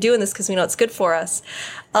doing this because we know it's good for us.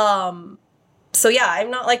 So I'm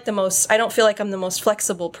not like I don't feel like I'm the most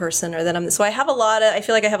flexible person so I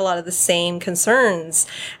feel like I have a lot of the same concerns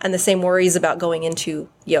and the same worries about going into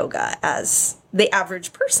yoga as the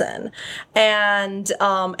average person. And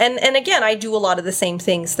again, I do a lot of the same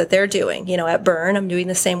things that they're doing. At Burn, I'm doing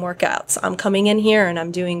the same workouts. I'm coming in here and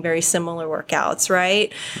I'm doing very similar workouts,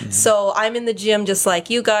 right? Mm-hmm. So I'm in the gym just like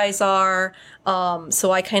you guys are.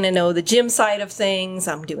 So I kind of know the gym side of things.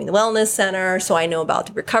 I'm doing the wellness center, so I know about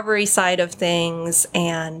the recovery side of things.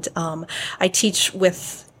 And I teach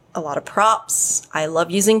with a lot of props. I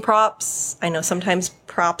love using props. I know sometimes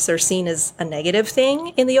props are seen as a negative thing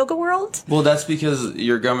in the yoga world. Well, that's because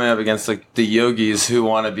you're going up against like the yogis who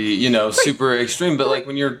want to be, super extreme. But like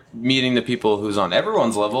when you're meeting the people who's on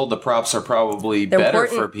everyone's level, the props are probably better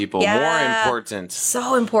important for people, more important.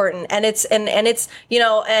 So important. And it's, I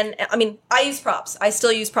use props. I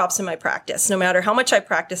still use props in my practice. No matter how much I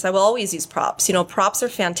practice, I will always use props. Props are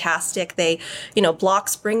fantastic. They,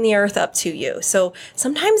 blocks bring the earth up to you. So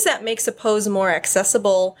sometimes that makes a pose more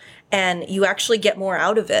accessible and you actually get more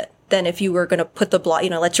out of it than if you were going to put the block,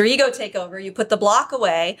 let your ego take over. You put the block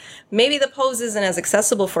away. Maybe the pose isn't as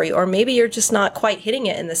accessible for you, or maybe you're just not quite hitting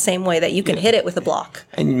it in the same way that you can hit it with a block.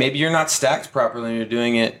 And maybe you're not stacked properly and you're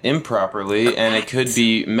doing it improperly, and it could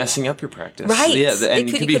be messing up your practice. Right. Yeah, and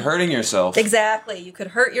you could be hurting yourself. Exactly. You could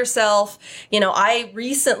hurt yourself. I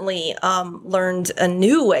recently learned a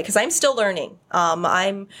new way, because I'm still learning.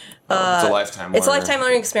 It's a lifetime learning. It's a lifetime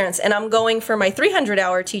learning experience. And I'm going for my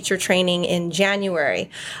 300-hour teacher training in January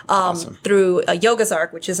through Yoga's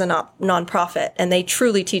Arc, which is a nonprofit. And they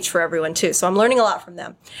truly teach for everyone, too. So I'm learning a lot from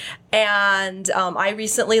them. And I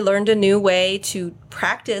recently learned a new way to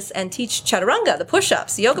practice and teach chaturanga, the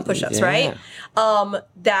push-ups, the yoga push-ups, right?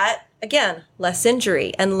 That, again, less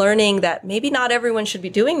injury. And learning that maybe not everyone should be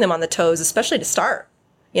doing them on the toes, especially to start.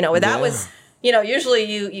 That was... usually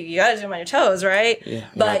you got to do them on your toes, right? Yeah,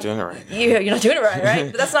 you're not doing it right. You're not doing it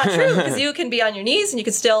right? But that's not true because you can be on your knees and you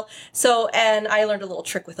can still... and I learned a little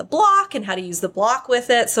trick with a block and how to use the block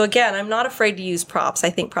with it. So again, I'm not afraid to use props.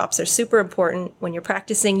 I think props are super important. When you're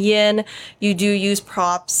practicing yin, you do use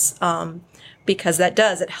props because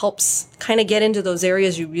it helps kind of get into those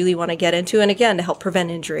areas you really want to get into. And again, to help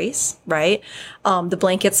prevent injuries, right? The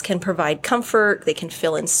blankets can provide comfort. They can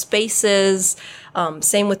fill in spaces.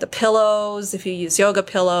 Same with the pillows. If you use yoga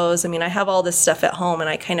pillows, I have all this stuff at home and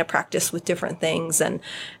I kind of practice with different things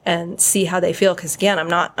and see how they feel. Cause again, I'm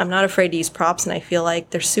not afraid to use props and I feel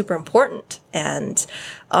like they're super important and,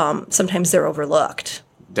 sometimes they're overlooked.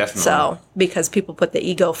 Definitely. So, because people put the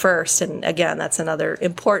ego first, and again, that's another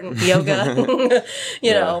important yoga,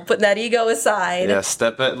 putting that ego aside. Yeah,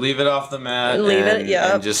 leave it off the mat.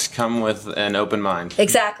 And just come with an open mind.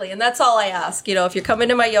 Exactly, and that's all I ask. If you're coming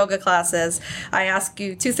to my yoga classes, I ask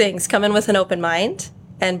you two things: come in with an open mind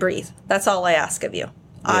and breathe. That's all I ask of you. Yeah.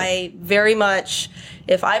 I very much,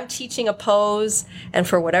 if I'm teaching a pose and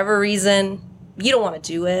for whatever reason you don't want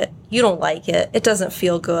to do it, you don't like it, it doesn't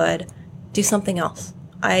feel good, do something else.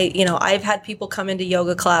 I've had people come into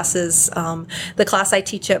yoga classes. The class I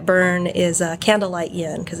teach at Bern is candlelight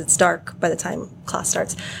yin because it's dark by the time class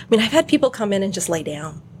starts. I mean, I've had people come in and just lay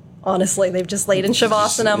down. Honestly, they've just laid in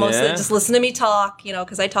shavasana, mostly just listen to me talk,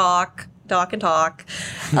 because I talk. And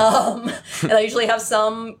I usually have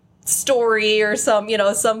some story or some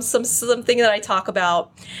something that I talk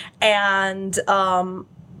about. And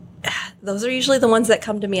those are usually the ones that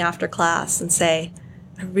come to me after class and say,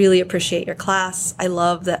 I really appreciate your class. I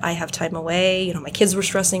love that I have time away. My kids were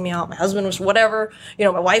stressing me out. My husband was whatever.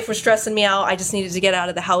 My wife was stressing me out. I just needed to get out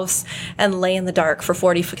of the house and lay in the dark for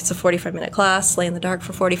it's a 45-minute class, lay in the dark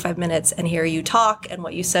for 45 minutes and hear you talk. And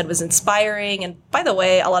what you said was inspiring. And by the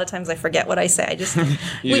way, a lot of times I forget what I say. I just,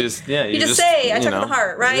 you just say, I talk from the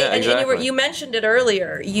heart, right? Yeah, exactly. And you mentioned it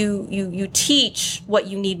earlier. You teach what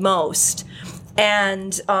you need most.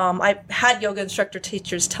 And I've had yoga instructor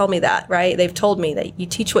teachers tell me that, right? They've told me that you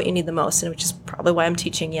teach what you need the most, and which is probably why I'm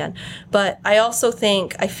teaching yin. But I also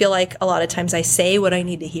I feel like a lot of times I say what I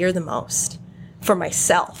need to hear the most for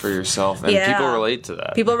myself. For yourself. And people relate to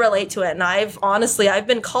that. People relate to it. And I've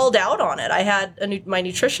been called out on it. I had my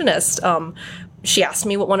nutritionist, she asked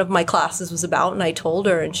me what one of my classes was about, and I told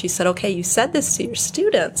her, and she said, okay, you said this to your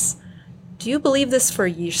students. Do you believe this for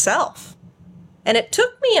yourself? And it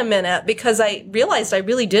took me a minute because I realized I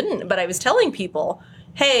really didn't, but I was telling people,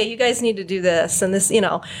 hey, you guys need to do this and this, and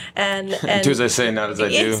do as I say, not as I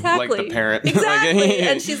do, exactly. like the parent. Exactly.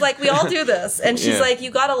 And she's like, we all do this. And she's like, you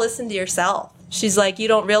got to listen to yourself. She's like, you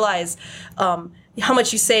don't realize how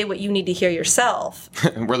much you say what you need to hear yourself.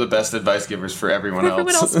 We're the best advice givers for everyone else.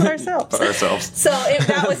 Everyone else but ourselves. But ourselves. So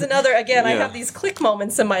that was another, again, I have these click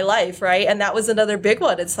moments in my life, right? And that was another big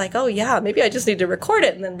one. It's like, oh yeah, maybe I just need to record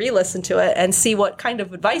it and then re-listen to it and see what kind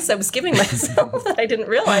of advice I was giving myself that I didn't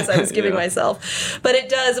realize I was giving myself. But it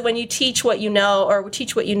does, when you teach what you know or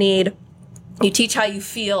teach what you need, you teach how you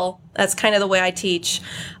feel. That's kind of the way I teach.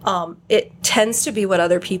 It tends to be what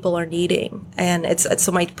other people are needing. And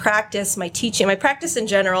so my practice in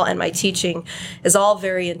general and my teaching is all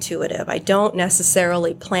very intuitive. I don't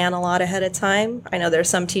necessarily plan a lot ahead of time. I know there are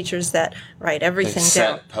some teachers that write everything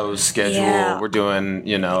down. Set pose schedule. Yeah. We're doing,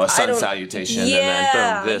 a sun salutation and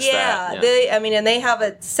then boom, this, that. Yeah. And they have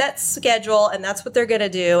a set schedule and that's what they're going to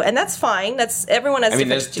do. And that's fine. Everyone has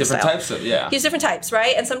there's different types of, There's different types,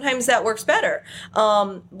 right? And sometimes that works better.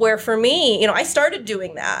 Where for me, I started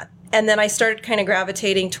doing that. And then I started kind of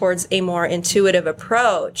gravitating towards a more intuitive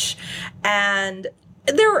approach. And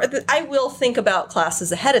I will think about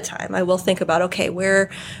classes ahead of time. I will think about, okay, where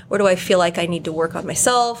do I feel like I need to work on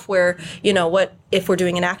myself? Where, what if we're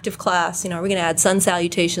doing an active class, are we going to add sun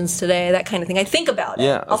salutations today? That kind of thing. I think about it.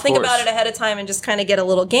 Yeah, I'll think about it ahead of time and just kind of get a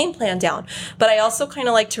little game plan down. But I also kind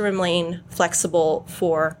of like to remain flexible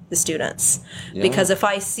for the students. Yeah. Because if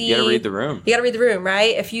I see... You got to read the room. You got to read the room,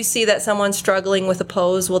 right? If you see that someone's struggling with a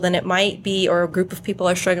pose, well, then it might be, or a group of people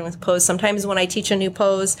are struggling with a pose. Sometimes when I teach a new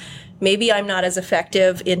pose, maybe I'm not as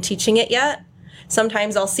effective in teaching it yet.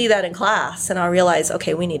 Sometimes I'll see that in class and I'll realize,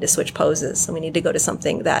 okay, we need to switch poses and we need to go to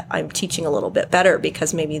something that I'm teaching a little bit better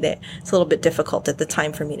because maybe it's a little bit difficult at the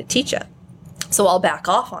time for me to teach it. So I'll back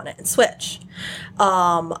off on it and switch.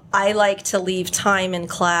 I like to leave time in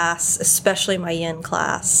class, especially my yin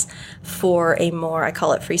class, for a more, I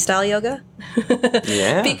call it freestyle yoga.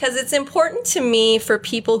 Yeah. Because it's important to me for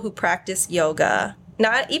people who practice yoga,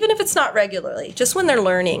 even if it's not regularly, just when they're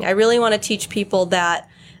learning. I really want to teach people that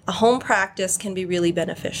a home practice can be really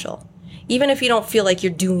beneficial, even if you don't feel like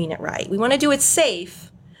you're doing it right. We want to do it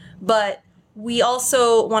safe, but we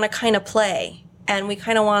also want to kind of play, and we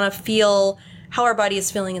kind of want to feel how our body is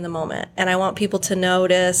feeling in the moment. And I want people to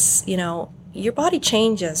notice, your body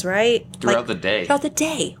changes, right? Throughout the day. Throughout the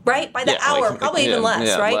day, right? By the hour, probably even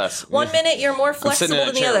less, right? Less. 1 minute, you're more flexible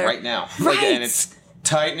than the other. Right now. Right. And it's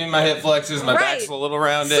tightening my hip flexors, my back's a little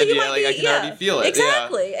rounded. So I can already feel it.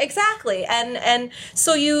 Exactly. And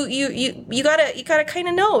so you gotta kind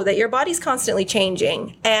of know that your body's constantly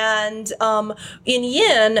changing. And in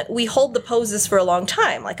Yin, we hold the poses for a long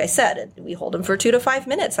time. Like I said, we hold them for 2 to 5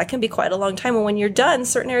 minutes. That can be quite a long time. And when you're done,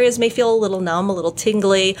 certain areas may feel a little numb, a little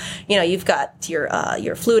tingly. You've got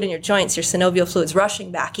your fluid in your joints, your synovial fluids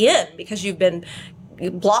rushing back in because you've been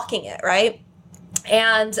blocking it, right?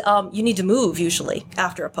 And you need to move usually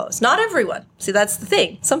after a pose. Not everyone. See, that's the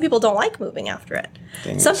thing. Some people don't like moving after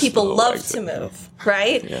it. Some people love to move,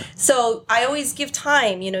 right? Yeah. So I always give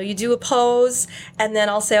time. You do a pose, and then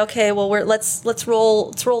I'll say, okay, well, let's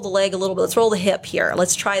roll the leg a little bit. Let's roll the hip here.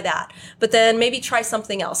 Let's try that. But then maybe try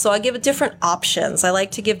something else. So I give different options. I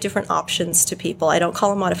like to give different options to people. I don't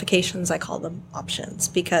call them modifications. I call them options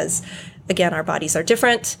because, again, our bodies are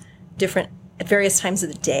different at various times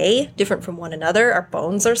of the day, different from one another. Our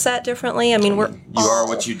bones are set differently. I mean, you are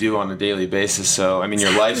what you do on a daily basis. So, I mean,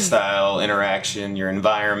 your lifestyle, interaction, your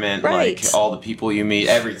environment, like all the people you meet,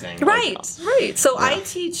 everything. Right, right. So I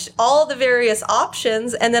teach all the various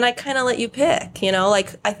options, and then I kind of let you pick,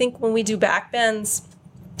 like I think when we do back bends,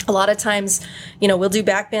 a lot of times, we'll do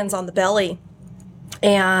back bends on the belly,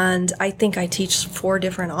 and I think I teach 4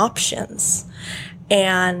 different options.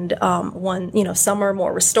 And some are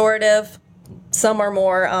more restorative, some are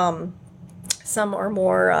more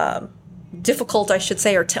difficult, I should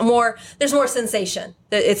say, or there's more sensation.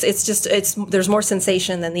 There's more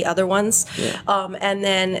sensation than the other ones. Yeah. And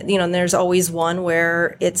then, there's always one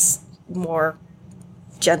where it's more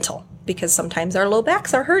gentle, because sometimes our low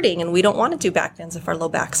backs are hurting and we don't want to do back bends if our low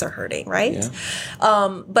backs are hurting, right?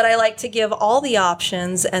 Yeah. But I like to give all the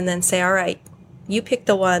options and then say, all right, you pick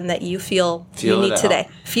the one that you feel you need today.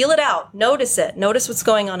 Feel it out. Notice it. Notice what's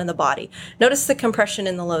going on in the body. Notice the compression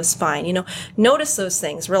in the low spine. Notice those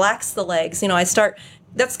things. Relax the legs.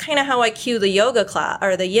 That's kind of how I cue the yoga class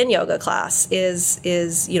or the Yin Yoga class is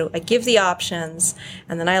I give the options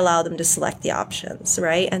and then I allow them to select the options,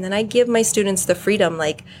 right? And then I give my students the freedom,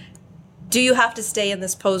 like, do you have to stay in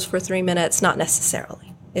this pose for 3 minutes? Not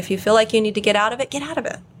necessarily. If you feel like you need to get out of it, get out of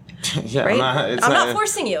it. Yeah, right? I'm not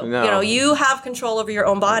forcing you. No. You have control over your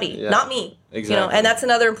own body, not me. Exactly. And that's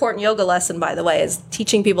another important yoga lesson, by the way, is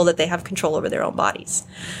teaching people that they have control over their own bodies.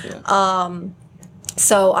 Yeah.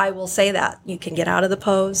 So I will say that you can get out of the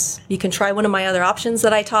pose. You can try one of my other options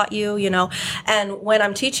that I taught you, and when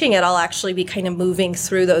I'm teaching it, I'll actually be kind of moving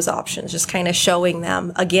through those options, just kind of showing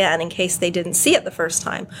them again in case they didn't see it the first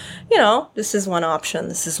time. This is one option.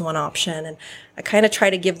 This is one option. And I kind of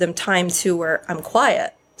try to give them time to where I'm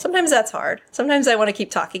quiet. Sometimes that's hard. Sometimes I want to keep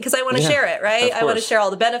talking because I want to share it, right? I want to share all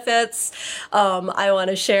the benefits. I want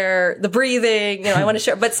to share the breathing. I want to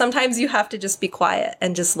share. But sometimes you have to just be quiet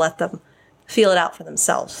and just let them feel it out for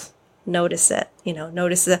themselves. Notice it.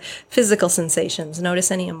 Notice the physical sensations. Notice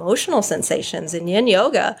any emotional sensations. In Yin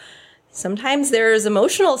Yoga, sometimes there's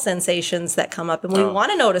emotional sensations that come up, and we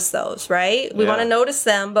want to notice those, right? We want to notice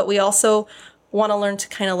them, but we also want to learn to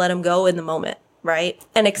kind of let them go in the moment, right?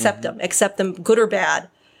 And accept them, good or bad.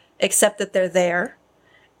 Accept that they're there,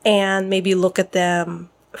 and maybe look at them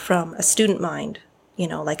from a student mind,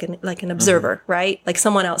 like an observer, right? Like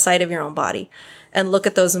someone outside of your own body, and look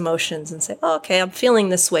at those emotions and say, oh, okay, I'm feeling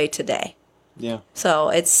this way today. Yeah. So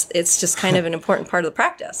it's just kind of an important part of the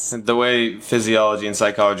practice. The way physiology and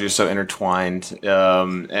psychology are so intertwined,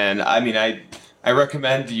 and I mean, I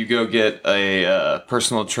recommend you go get a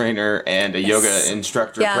personal trainer and a yoga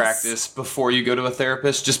instructor practice before you go to a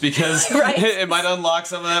therapist, just because it might unlock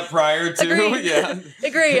some of that prior to. Agreed. Yeah.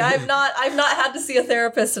 Agree. I've not had to see a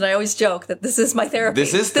therapist, and I always joke that this is my therapy.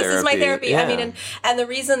 This is my therapy. Yeah. I mean, and the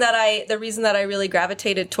reason that I really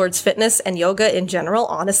gravitated towards fitness and yoga in general,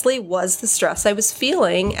 honestly, was the stress I was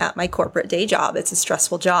feeling at my corporate day job. It's a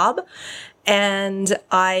stressful job. And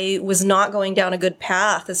I was not going down a good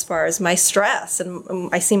path as far as my stress. And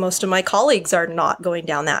I see most of my colleagues are not going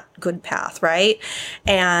down that good path, right?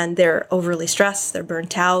 And they're overly stressed, they're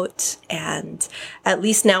burnt out. And at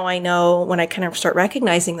least now I know, when I kind of start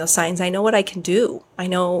recognizing those signs, I know what I can do. I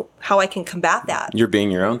know how I can combat that. You're being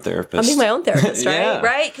your own therapist. I'm being my own therapist, right? Yeah.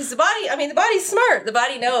 Right? Because the body's smart. The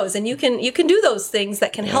body knows. And you can do those things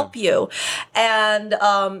that can help you. And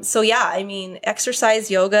exercise,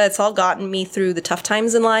 yoga, it's all gotten me through the tough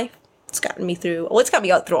times in life. It's got me through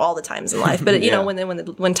all the times in life. But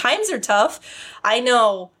when times are tough, I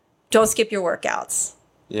know, don't skip your workouts.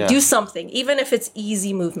 Yeah. Do something, even if it's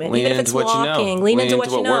easy movement, even if it's walking, lean into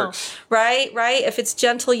what you know. Works. Right. If it's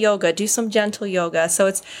gentle yoga, do some gentle yoga. So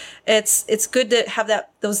it's good to have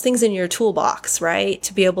those things in your toolbox, right?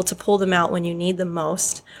 To be able to pull them out when you need them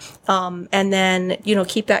most. And then,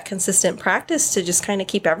 keep that consistent practice to just kind of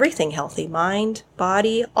keep everything healthy, mind,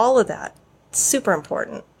 body, all of that. It's super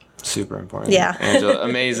important. Super important. Yeah. Angela,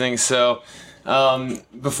 amazing. So,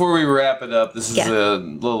 before we wrap it up, this is the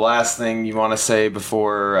last thing you want to say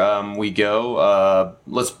before we go.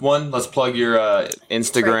 Let's plug your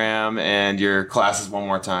Instagram and your classes one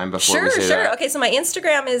more time before we say that. Sure. Okay, so my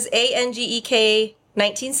Instagram is ANGEK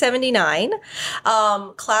 1979.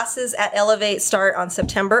 Classes at Elevate start on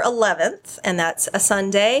September 11th, and that's a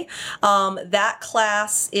Sunday. That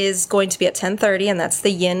class is going to be at 10:30, and that's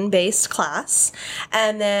the yin-based class.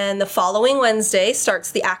 And then the following Wednesday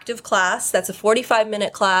starts the active class. That's a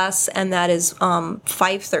 45-minute class, and that is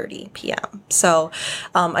 5:30 p.m. So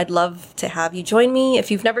I'd love to have you join me.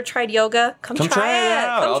 If you've never tried yoga, come try it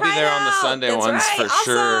out. I'll be there on the Sunday ones for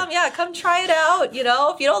sure. Awesome. Yeah, come try it out. If you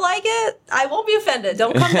don't like it, I won't be offended.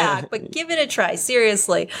 Don't come back, but give it a try.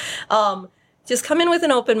 Seriously. Just come in with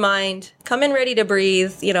an open mind. Come in ready to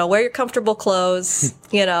breathe. Wear your comfortable clothes.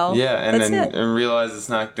 Yeah, and realize it's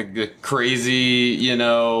not the crazy,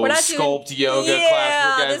 sculpt yoga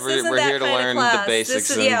class. We're here to learn the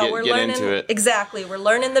basics and get into it. Exactly, we're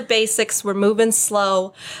learning the basics. We're moving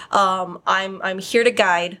slow. I'm here to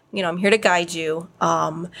guide. I'm here to guide you.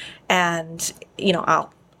 And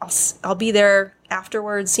I'll be there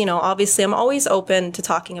afterwards. Obviously I'm always open to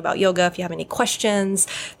talking about yoga. If you have any questions,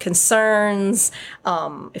 concerns,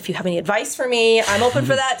 if you have any advice for me, I'm open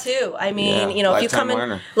for that too. I mean, if you come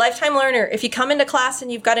in, lifetime learner, if you come into class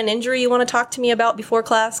and you've got an injury you want to talk to me about before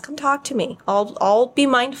class, come talk to me. I'll be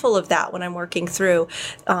mindful of that when I'm working through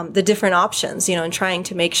the different options, and trying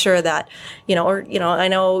to make sure that, I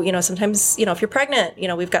know, sometimes, if you're pregnant,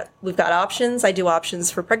 we've got options. I do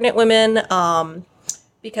options for pregnant women.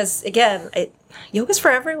 Because again, yoga's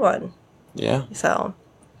for everyone. Yeah. So.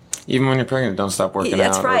 Even when you're pregnant, don't stop working out.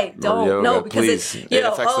 That's right. Don't. Yoga, no, because it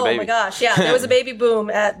affects the baby. Oh my gosh, yeah. There was a baby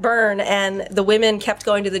boom at Bern, and the women kept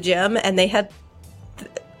going to the gym, and they had.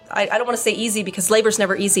 I don't want to say easy because labor's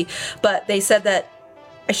never easy, but they said that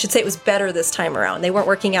I should say it was better this time around. They weren't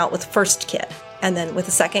working out with the first kid. And then with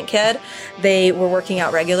the second kid, they were working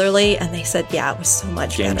out regularly, and they said, yeah, it was so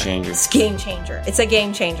much better. Game changer. It's game changer. It's a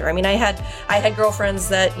game changer. I mean, I had girlfriends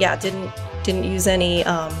that, didn't use any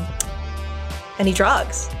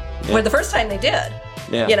drugs. Yeah. Where the first time they did.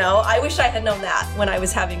 Yeah. I wish I had known that when I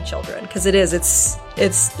was having children, because it's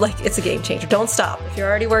a game changer. Don't stop. If you're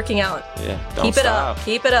already working out, don't stop.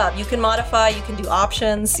 Keep it up. You can modify, you can do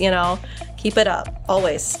options, keep it up.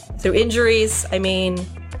 Always. Through injuries,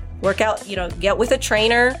 work out, get with a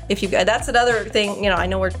trainer. That's another thing, I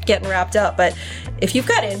know we're getting wrapped up, but if you've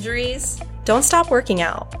got injuries, don't stop working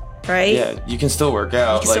out, right? Yeah, you can still work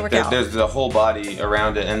out. There's the whole body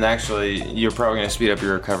around it, and actually, you're probably going to speed up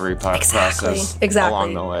your recovery process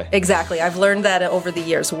along the way. Exactly. I've learned that over the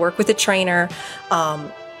years. Work with a trainer.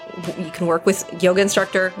 You can work with yoga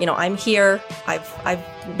instructor. I'm here.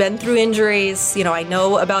 I've been through injuries. I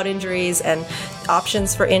know about injuries and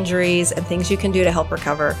options for injuries and things you can do to help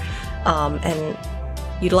recover, and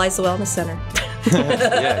utilize the wellness center.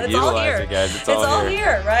 Yeah, utilize it, guys. It's all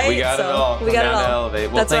here, right? We got it all. We got it all. To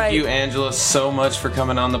elevate. Well, thank you, Angela, so much for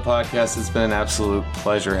coming on the podcast. It's been an absolute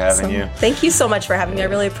pleasure having you. Thank you so much for having me. I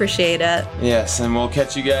really appreciate it. Yes, and we'll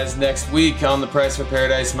catch you guys next week on The Price for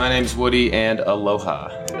Paradise. My name's Woody, and aloha.